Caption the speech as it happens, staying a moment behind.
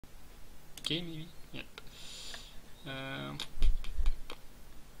k maybe. Yep.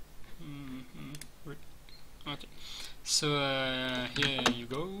 Okay, so here you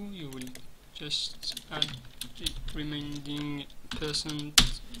go. You will just add the remaining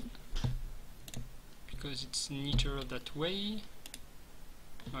percent because it's neater that way.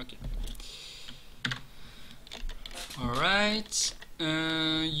 Okay. Alright.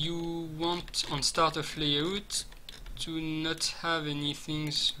 You want on start of layout to not have any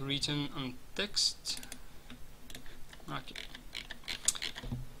things written on text. Okay.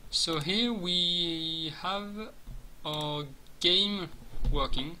 So here we have our game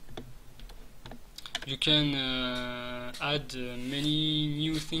working. You can add many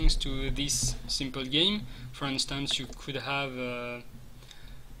new things to this simple game. For instance, you could have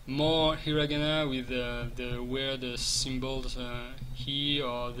more hiragana with the weird symbols here,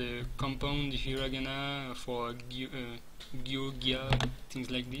 or the compound hiragana for gyo, gya, things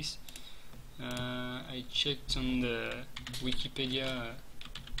like this. I checked on the Wikipedia,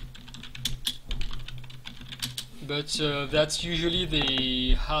 but that's usually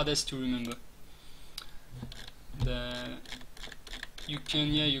the hardest to remember. You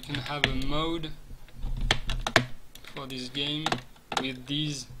can have a mode for this game with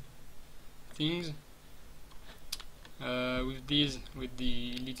these things, with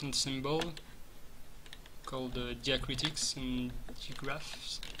the little symbol called diacritics and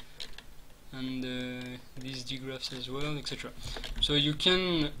digraphs, and these digraphs as well, etc. So you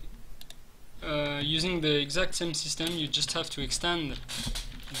can, using the exact same system, you just have to extend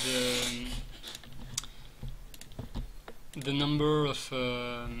the number of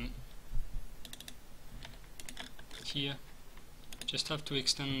here. Just have to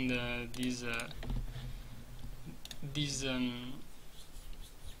extend these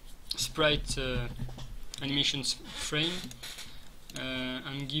sprite animations frame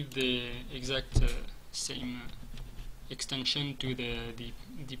and give the exact same extension to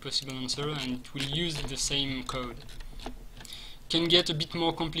the possible answer, and it will use the same code. Can get a bit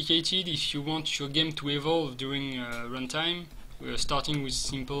more complicated if you want your game to evolve during runtime. We're starting with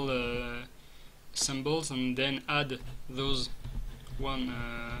simple symbols and then add those one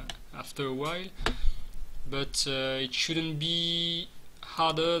after a while, but it shouldn't be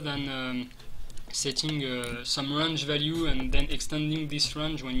harder than setting some range value and then extending this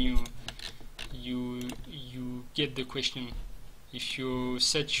range when you get the question. If you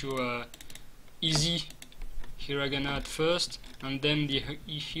set your easy hiragana at first, and then the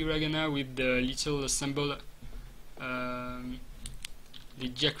hiragana with the little symbol, the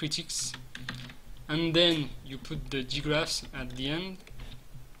diacritics, and then you put the digraphs at the end,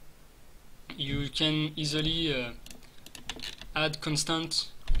 you can easily add constant,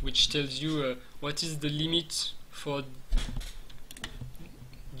 which tells you what is the limit for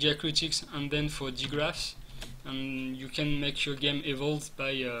diacritics and then for digraphs, and you can make your game evolve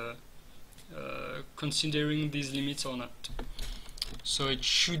by considering these limits or not. So it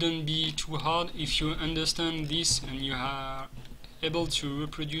shouldn't be too hard. If you understand this and you are able to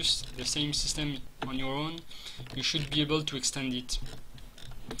reproduce the same system on your own, you should be able to extend it.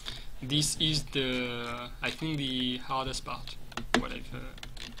 This is I think the hardest part, what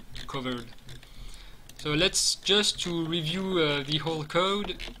I've covered. So let's just to review the whole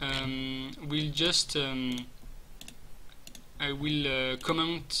code. We'll just I will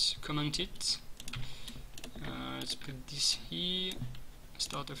comment it. Let's put this here.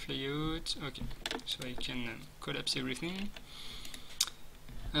 Start of layout. Okay, so I can collapse everything.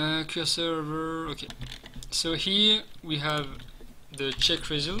 Cursor over. Okay, so here we have the check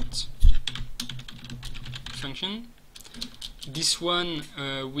result function. This one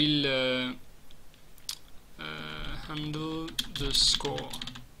will handle the score.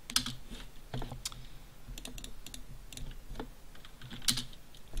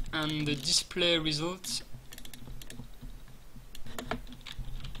 And the display result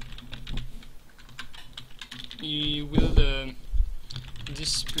will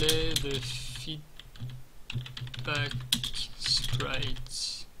display the feedback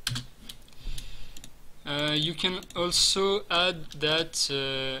sprites. You can also add that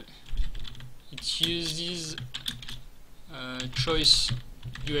it uses choice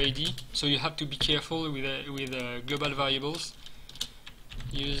UID, so you have to be careful with global variables.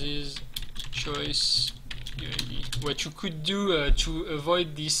 Uses choice UID. What you could do to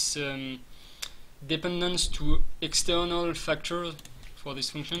avoid this dependence to external factors for this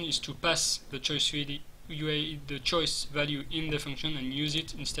function is to pass the choice UID, the choice value in the function, and use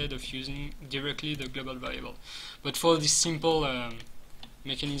it instead of using directly the global variable. But for this simple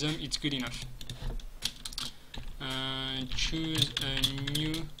mechanism, it's good enough. Choose a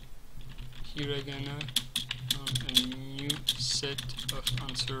new hiragana on a new set of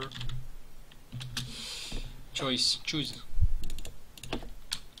answer choose.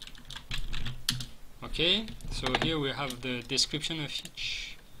 Okay, so here we have the description of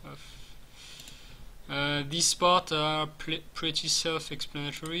each of these parts are pretty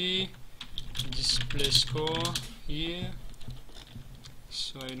self-explanatory. Display score here,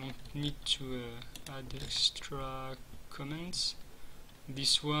 so I don't need to add extra comments.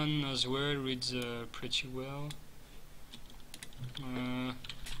 This one as well reads pretty well.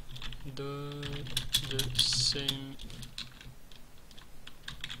 The same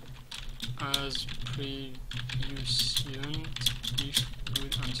as previous event if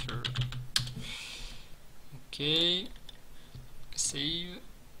good answer. Okay, save.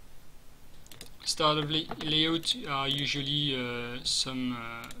 Start of layout are usually some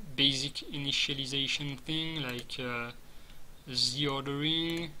basic initialization thing like Z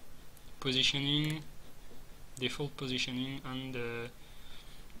ordering, positioning, default positioning, and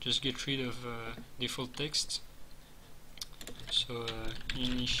just get rid of default text. So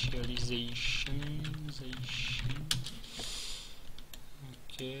initialization.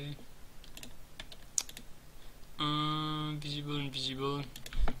 Okay. Visible, invisible.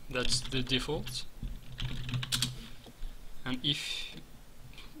 That's the default. And if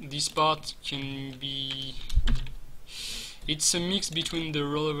this part can be, it's a mix between the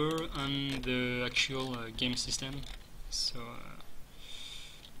rollover and the actual game system, so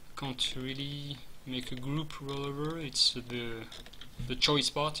can't really make a group rollover. It's the choice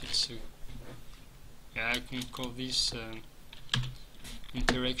part. It's yeah, I can call this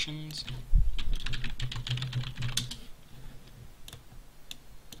interactions.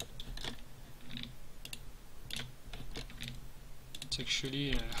 It's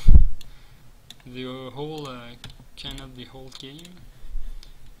actually the whole kind of the whole game.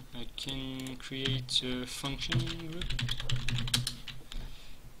 I can create a function group.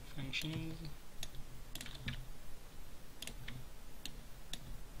 Functions.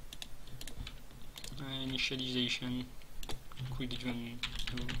 Initialization. Quick run.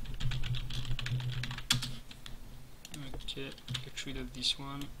 Okay, get rid of this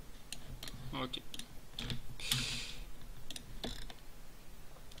one. Okay.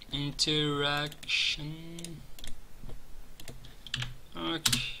 Interaction.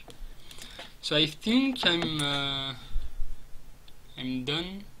 Okay. So I think I'm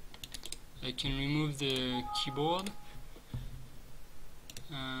done. I can remove the keyboard.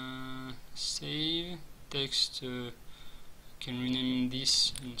 Save text. Can rename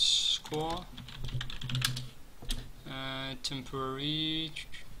this and score. Temporary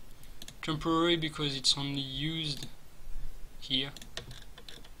because it's only used here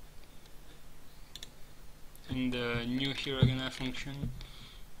in the new hiragana function,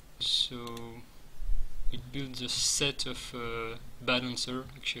 so it builds a set of bad answers.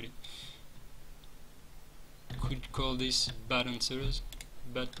 Actually, could call this bad answers,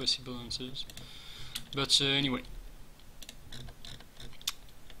 bad possible answers, but anyway,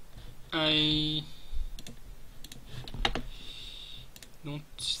 I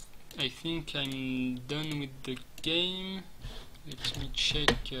think I'm done with the game. Let me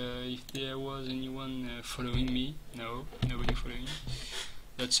check if there was anyone following me. No, nobody following.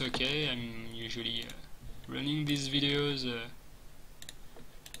 That's okay. I'm usually running these videos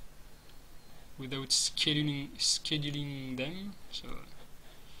without scheduling them, so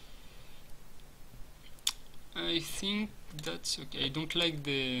I think that's okay. I don't like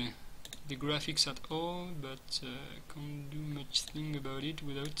the graphics at all, but can't do much thing about it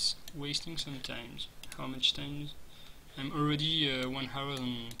without wasting some time. How much time? I'm already 1 hour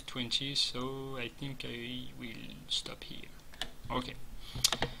and 20, so I think I will stop here. Okay.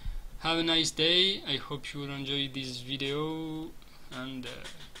 Have a nice day. I hope you will enjoy this video and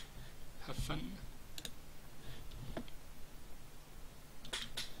have fun.